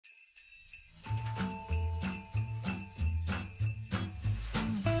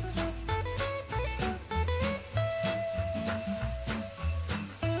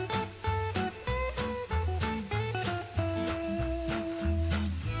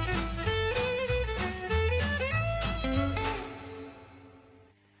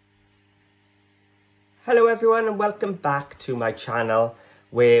Hello everyone and welcome back to my channel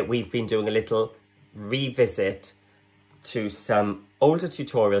where we've been doing a little revisit to some older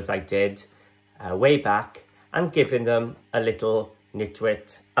tutorials I did way back and giving them a little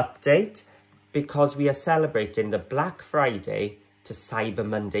Knitwit update because we are celebrating the Black Friday to Cyber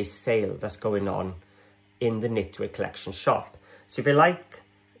Monday sale that's going on in the Knitwit collection shop. So if you like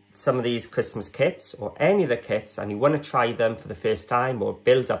some of these Christmas kits or any of the kits and you want to try them for the first time or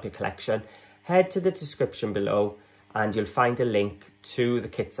build up your collection, head to the description below and you'll find a link to the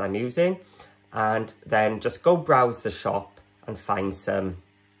kits I'm using, and then just go browse the shop and find some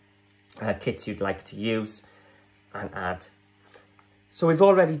kits you'd like to use and add. So we've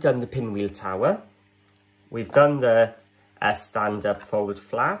already done the pinwheel tower, we've done the stand-up fold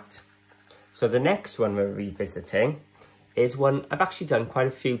flat. So the next one we're revisiting is one I've actually done quite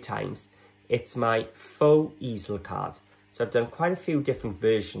a few times. It's my faux easel card. So I've done quite a few different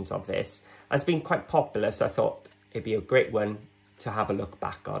versions of this. It's been quite popular, so I thought it'd be a great one to have a look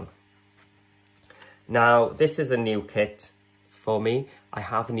back on. Now, this is a new kit for me. I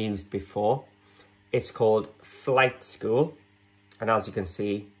haven't used before. It's called Flight School, and as you can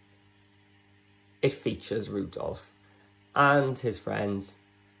see, it features Rudolph and his friends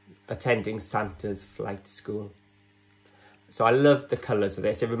attending Santa's flight school. So I loved the colours of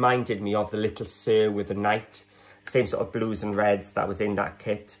this. It reminded me of the little Sir with a knight, same sort of blues and reds that was in that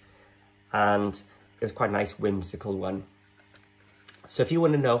kit. And it was quite a nice whimsical one. So if you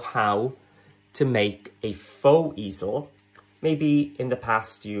want to know how to make a faux easel, maybe in the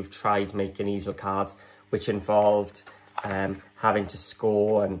past you've tried making easel cards which involved having to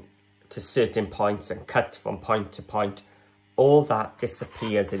score and to certain points and cut from point to point, all that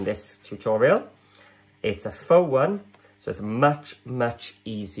disappears in this tutorial. It's a faux one, so it's much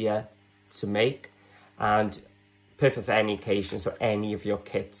easier to make and perfect for any occasion. So any of your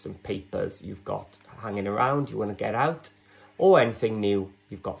kits and papers you've got hanging around, you want to get out, or anything new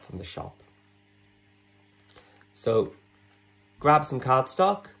you've got from the shop. So grab some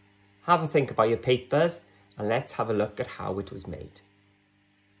cardstock, have a think about your papers, and let's have a look at how it was made.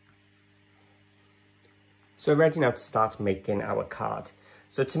 So we're ready now to start making our card.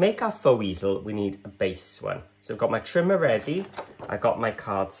 So to make our faux easel, we need a base one. So I've got my trimmer ready, I got my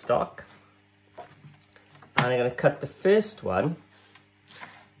cardstock, and I'm going to cut the first one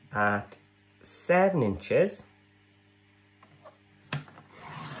at 7 inches.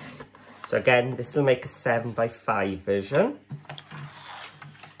 So again, this will make a 7x5 version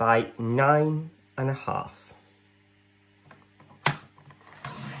by 9.5. So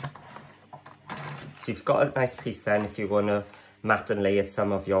you've got a nice piece then if you want to mat and layer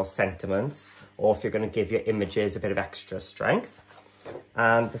some of your sentiments, or if you're going to give your images a bit of extra strength.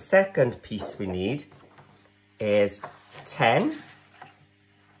 And the second piece we need is 10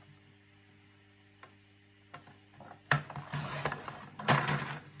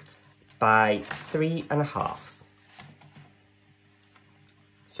 by 3.5.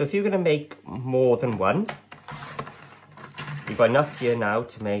 So if you're going to make more than one, you've got enough here now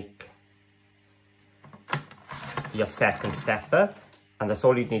to make your second stepper, and that's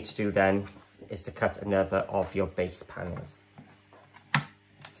all you need to do then is to cut another of your base panels. So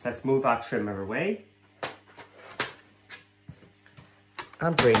let's move our trimmer away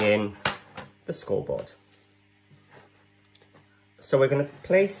and bring in the scoreboard. So we're going to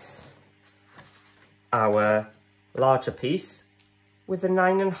place our larger piece with the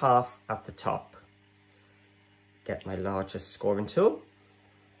 9.5 at the top. Get my largest scoring tool.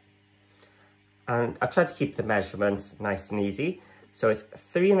 And I try to keep the measurements nice and easy. So it's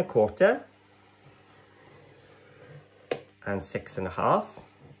 3.25 and 6.5.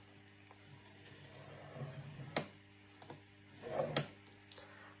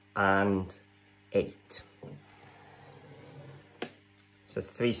 And 8. So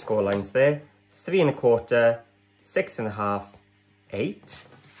 3 score lines there, 3.25, 6.5, 8.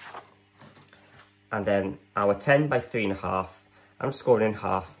 And then our 10 by 3.5, I'm scoring in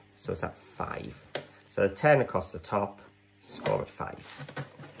half, so it's at 5. So the 10 across the top, score at 5.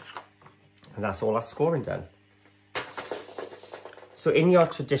 And that's all our scoring done. So in your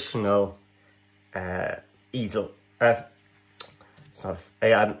traditional easel, it's not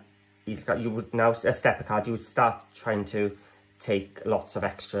you would now, a stepper card, you would start trying to take lots of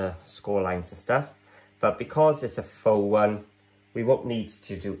extra score lines and stuff. But because it's a faux one, we won't need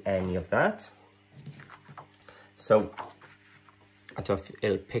to do any of that. So I don't know if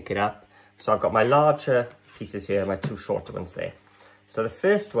it'll pick it up. So I've got my larger pieces here, my 2 shorter ones there. So the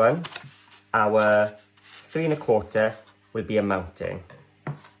first one, our 3.25 will be a mountain.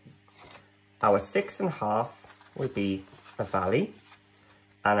 Our 6.5 will be a valley.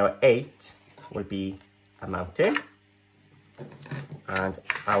 And our 8 will be a mounting. And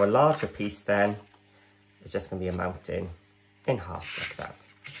our larger piece then is just going to be a mounting in half like that.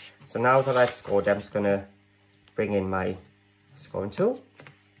 So now that I've scored, I'm just going to bring in my scoring tool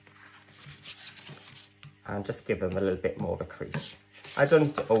and just give them a little bit more of a crease. I don't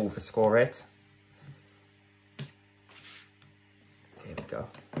need to overscore it. There we go.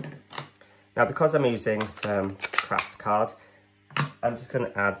 Now, because I'm using some craft card, I'm just going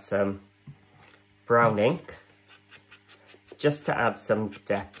to add some brown ink just to add some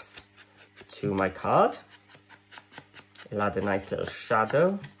depth to my card. It'll add a nice little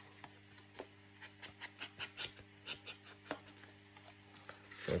shadow.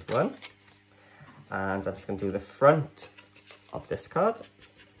 There's one. And I'm just going to do the front of this card,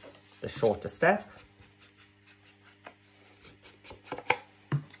 the shorter step.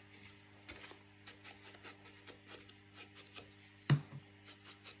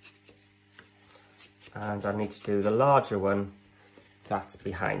 And I need to do the larger one that's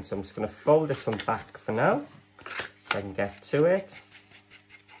behind. So I'm just going to fold this one back for now, so I can get to it.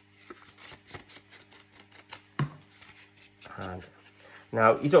 And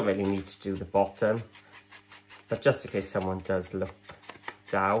now you don't really need to do the bottom, but just in case someone does look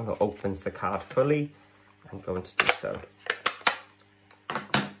down or opens the card fully, I'm going to do so.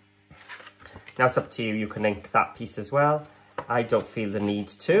 Now it's up to you, you can ink that piece as well. I don't feel the need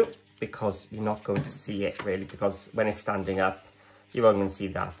to, because you're not going to see it really, because when it's standing up, you're only going to see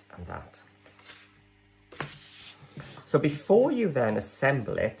that and that. So before you then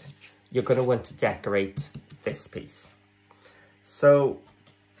assemble it, you're going to want to decorate this piece. So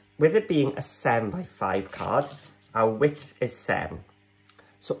with it being a 7x5 card, our width is 7.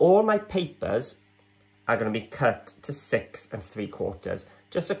 So all my papers are going to be cut to 6 3/4,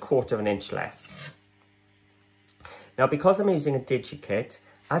 just a 1/4 inch less. Now, because I'm using a DigiKit,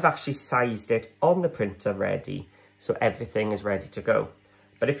 I've actually sized it on the printer ready, so everything is ready to go.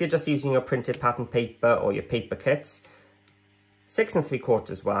 But if you're just using your printed pattern paper or your paper kits, 6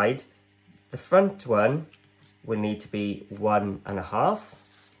 3/4 wide, the front one will need to be 1.5.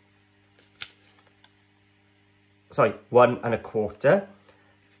 Sorry, 1 1/4.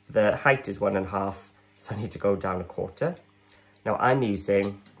 The height is 1.5, so I need to go down 1/4. Now I'm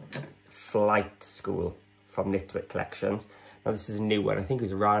using Flight School from Knitwit Collections. Now this is a new one. I think it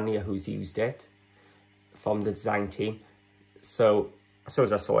was Rania who's used it from the design team. So as soon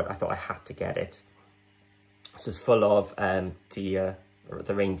as I saw it, I thought I had to get it. So it's full of deer, or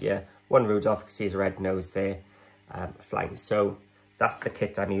the reindeer. One Rudolph, you can see his red nose there, flying. So that's the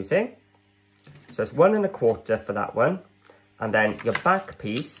kit I'm using. So it's 1 1/4 for that one. And then your back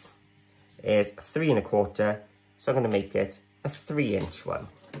piece is 3 1/4. So I'm going to make it a 3-inch one.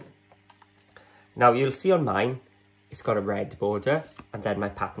 Now you'll see on mine, it's got a red border and then my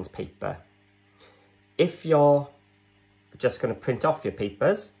patterned paper. If you're just going to print off your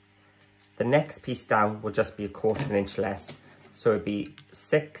papers, the next piece down will just be a 1/4 inch less. So it'd be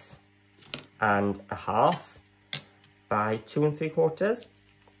 6 1/2 by 2 3/4.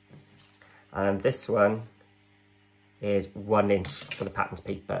 And this one is 1 inch for the patterned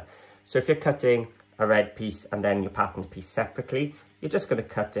paper. So if you're cutting a red piece and then your patterned piece separately, you're just going to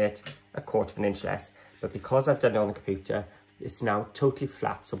cut it a 1/4 inch less. But because I've done it on the computer, it's now totally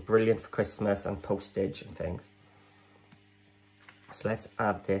flat, so brilliant for Christmas and postage and things. So let's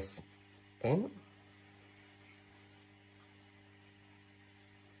add this in.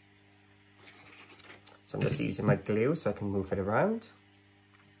 So I'm just using my glue so I can move it around.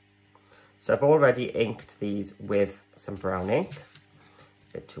 So I've already inked these with some brown ink.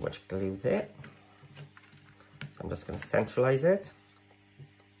 A bit too much glue there. So I'm just going to centralize it.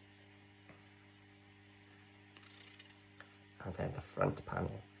 And then the front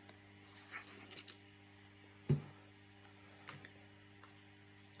panel.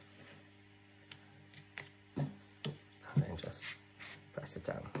 And then just press it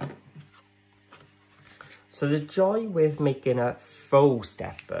down. So the joy with making a faux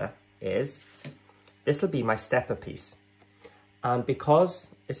stepper is this will be my stepper piece. And because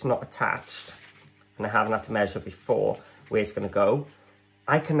it's not attached, and I haven't had to measure before where it's going to go,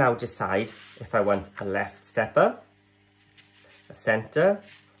 I can now decide if I want a left stepper, a center,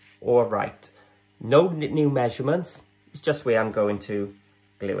 or a right. No new measurements, it's just where I'm going to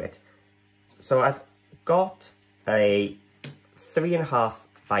glue it. So I've got a 3.5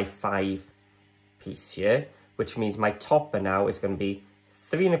 by 5 piece here, which means my topper now is going to be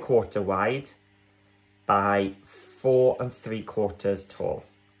 3 1/4 wide by 4 3/4 tall.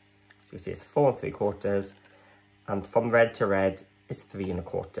 So you see it's 4 3/4, and from red to red is 3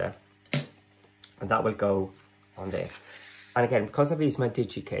 1/4, and that will go on there. And again, because I've used my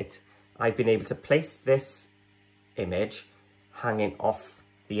DigiKit, I've been able to place this image hanging off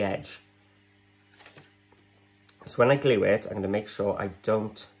the edge. So when I glue it, I'm going to make sure I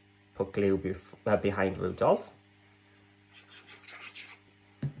don't put glue behind Rudolph.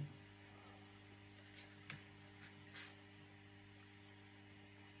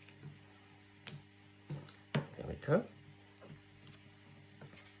 There we go.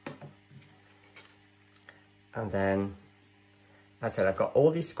 And then, as I said, I've got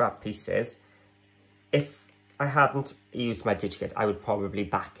all these scrap pieces. If I hadn't used my digikit, I would probably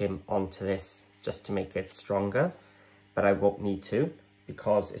back him onto this just to make it stronger, but I won't need to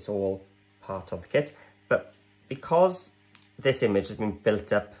because it's all part of the kit. But because this image has been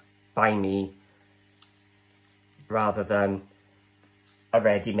built up by me rather than a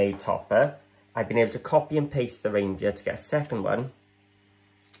ready-made topper, I've been able to copy and paste the reindeer to get a second one.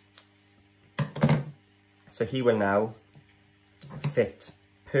 So he will now fit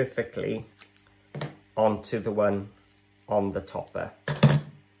perfectly onto the one on the topper. Let's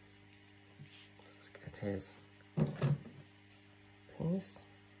get his piece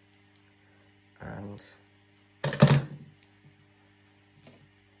and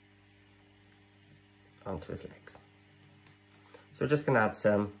onto his legs. So we're just going to add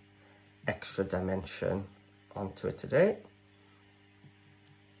some extra dimension onto it today.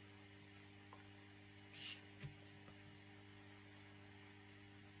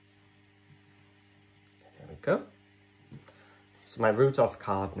 There we go. So my Rudolph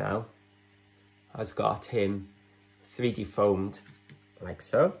card now has got him 3D foamed like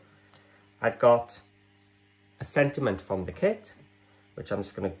so. I've got a sentiment from the kit, which I'm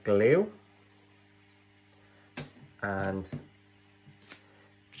just going to glue and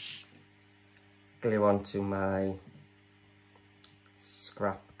glue onto my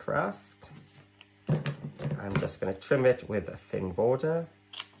scrap craft. I'm just going to trim it with a thin border.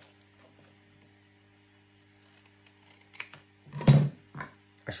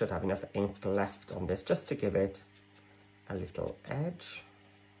 I should have enough ink left on this just to give it a little edge.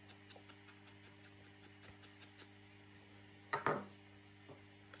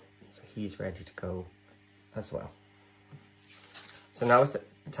 So he's ready to go as well. So now it's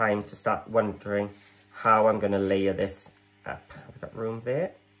time to start wondering how I'm going to layer this up. I've got room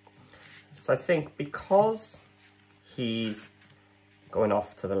there. So I think because he's going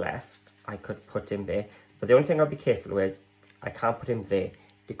off to the left, I could put him there. But the only thing I'll be careful with, I can't put him there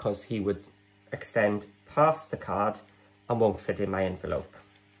because he would extend past the card and won't fit in my envelope.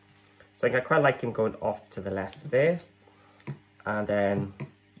 So I think I quite like him going off to the left there. And then,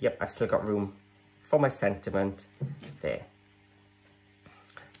 yep, I've still got room for my sentiment there.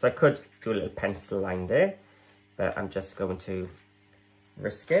 So I could do a little pencil line there, but I'm just going to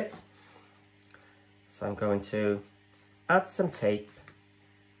risk it. So I'm going to add some tape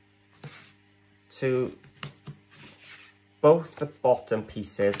to both the bottom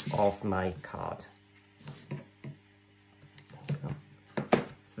pieces of my card.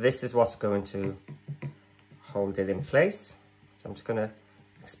 So this is what's going to hold it in place. So I'm just going to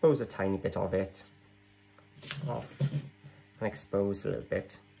expose a tiny bit of it off and expose a little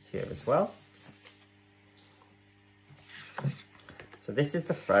bit here as well. So this is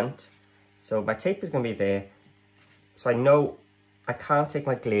the front. So my tape is going to be there. So I know I can't take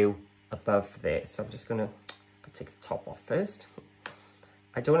my glue above there. So I'm just going to take the top off first.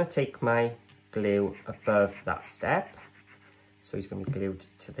 I don't want to take my glue above that step. So he's going to be glued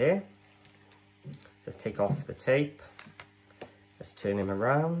to there. Just take off the tape. Let's turn him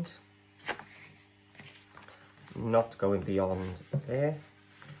around. Not going beyond there.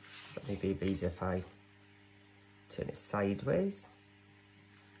 So maybe it'd be easier if I turn it sideways.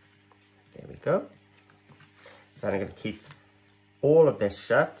 There we go. Then I'm going to keep all of this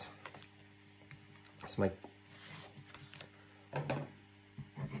shut. So my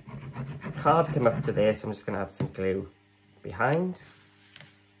card came up to there, so I'm just going to add some glue behind.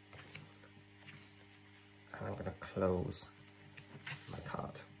 And I'm going to close my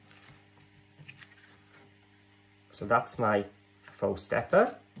card. So that's my faux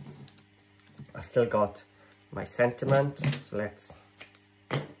stepper. I've still got my sentiment, so let's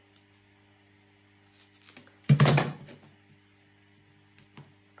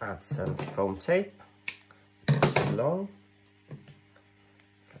add some foam tape. It's a bit too long.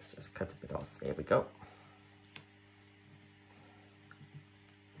 So let's just cut a bit off. There we go.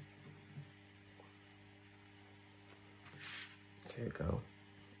 There we go.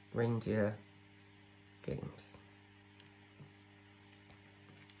 Reindeer Games.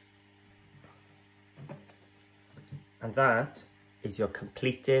 And that is your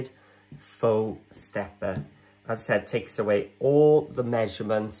completed faux stepper. as I said, takes away all the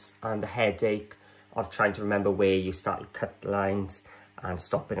measurements and the headache of trying to remember where you start cut lines and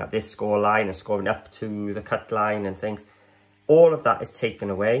stopping at this score line and scoring up to the cut line and things. All of that is taken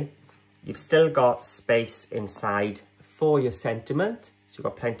away. You've still got space inside for your sentiment. So you've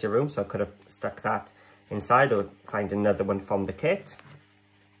got plenty of room, so I could have stuck that inside or find another one from the kit.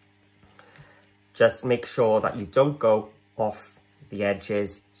 Just make sure that you don't go off the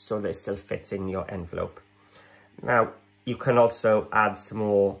edges so that it still fits in your envelope. Now, you can also add some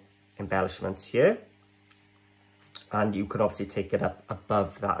more embellishments here, and you could obviously take it up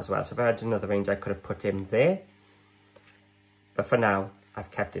above that as well. So if I had another range, I could have put in there, but for now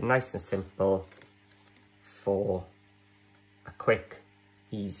I've kept it nice and simple for a quick,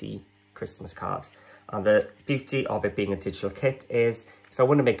 easy Christmas card. And the beauty of it being a digital kit is if I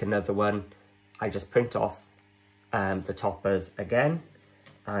want to make another one, I just print off the toppers again,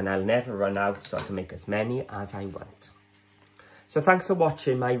 and I'll never run out, so I can make as many as I want. So thanks for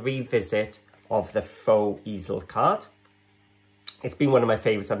watching my revisit of the faux easel card. It's been one of my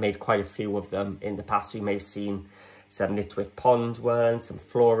favourites. I've made quite a few of them in the past. You may have seen some Knitwit Pond ones, some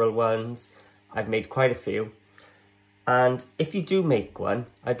floral ones. I've made quite a few. And if you do make one,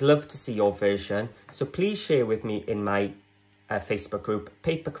 I'd love to see your version. So please share with me in my Facebook group,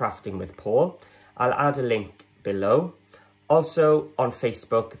 Paper Crafting with Paul. I'll add a link below. Also on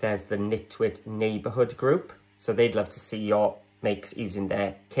Facebook, there's the Knitwit Neighbourhood group. So they'd love to see your makes using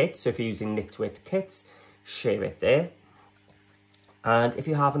their kits. So if you're using Knitwit kits, share it there. And if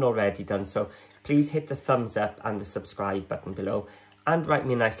you haven't already done so, please hit the thumbs up and the subscribe button below and write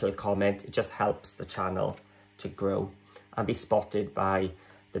me a nice little comment. It just helps the channel to grow and be spotted by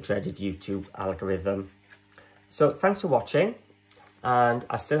the dreaded YouTube algorithm. So thanks for watching, and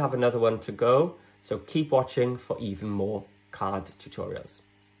I still have another one to go. So keep watching for even more card tutorials.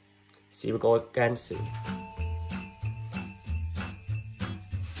 See you again soon.